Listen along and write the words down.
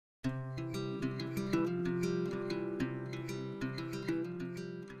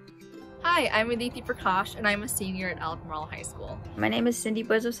Hi, I'm Aditi Prakash, and I'm a senior at Albemarle High School. My name is Cindy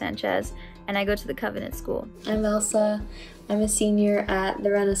Bozo Sanchez, and I go to the Covenant School. I'm Elsa. I'm a senior at the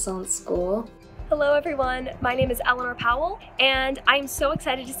Renaissance School. Hello everyone, my name is Eleanor Powell, and I'm so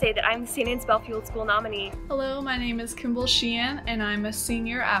excited to say that I'm the St. Anne's Belfield School nominee. Hello, my name is Kimball Sheehan, and I'm a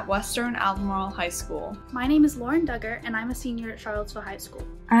senior at Western Albemarle High School. My name is Lauren Duggar, and I'm a senior at Charlottesville High School.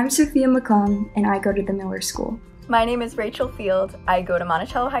 I'm Sophia McClung, and I go to the Miller School. My name is Rachel Field. I go to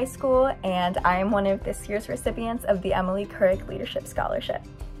Montage High School, and I'm one of this year's recipients of the Emily Couric Leadership Scholarship.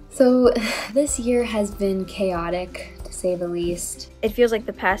 So this year has been chaotic, to say the least. It feels like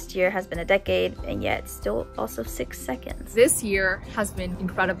the past year has been a decade, and yet still also 6 seconds. This year has been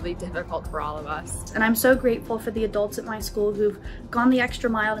incredibly difficult for all of us. And I'm so grateful for the adults at my school who've gone the extra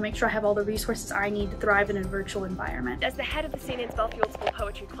mile to make sure I have all the resources I need to thrive in a virtual environment. As the head of the St. Anne's Belfield School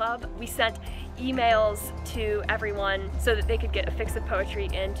Poetry Club, we sent emails to everyone so that they could get a fix of poetry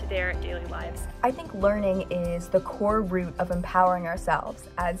into their daily lives. I think learning is the core root of empowering ourselves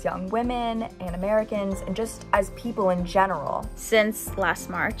as young women and Americans, and just as people in general. Since last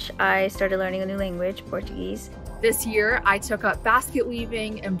March, I started learning a new language, Portuguese. This year, I took up basket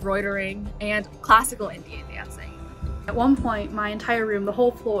weaving, embroidering, and classical Indian dancing. At one point, my entire room, the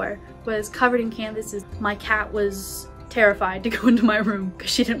whole floor, was covered in canvases. My cat was terrified to go into my room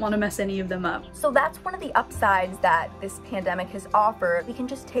because she didn't want to mess any of them up. So that's one of the upsides that this pandemic has offered. We can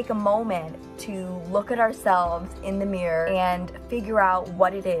just take a moment to look at ourselves in the mirror and figure out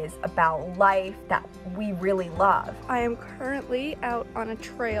what it is about life that we really love. I am currently out on a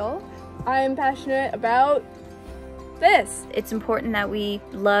trail. I am passionate about this. It's important that we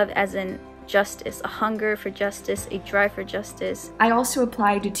love as in justice, a hunger for justice, a drive for justice. I also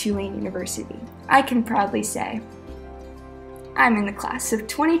applied to Tulane University. I can proudly say I'm in the class of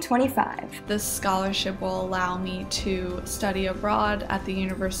 2025. This scholarship will allow me to study abroad at the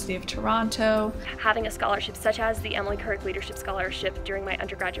University of Toronto. Having a scholarship such as the Emily Couric Leadership Scholarship during my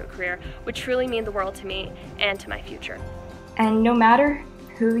undergraduate career would truly mean the world to me and to my future. And no matter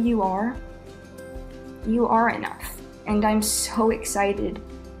who you are enough. And I'm so excited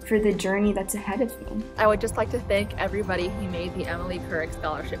for the journey that's ahead of me. I would just like to thank everybody who made the Emily Couric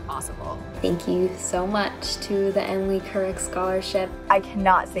Scholarship possible. Thank you so much to the Emily Couric Scholarship. I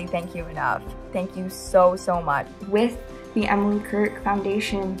cannot say thank you enough. Thank you so, so much. With the Emily Couric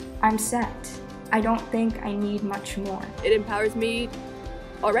Foundation, I'm set. I don't think I need much more. It empowers me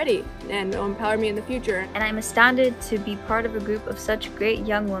already and will empower me in the future. And I'm astounded to be part of a group of such great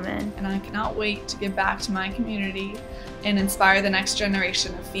young women. And I cannot wait to give back to my community and inspire the next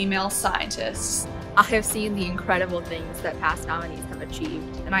generation of female scientists. I have seen the incredible things that past nominees have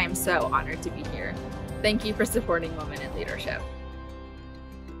achieved, and I am so honored to be here. Thank you for supporting women in leadership.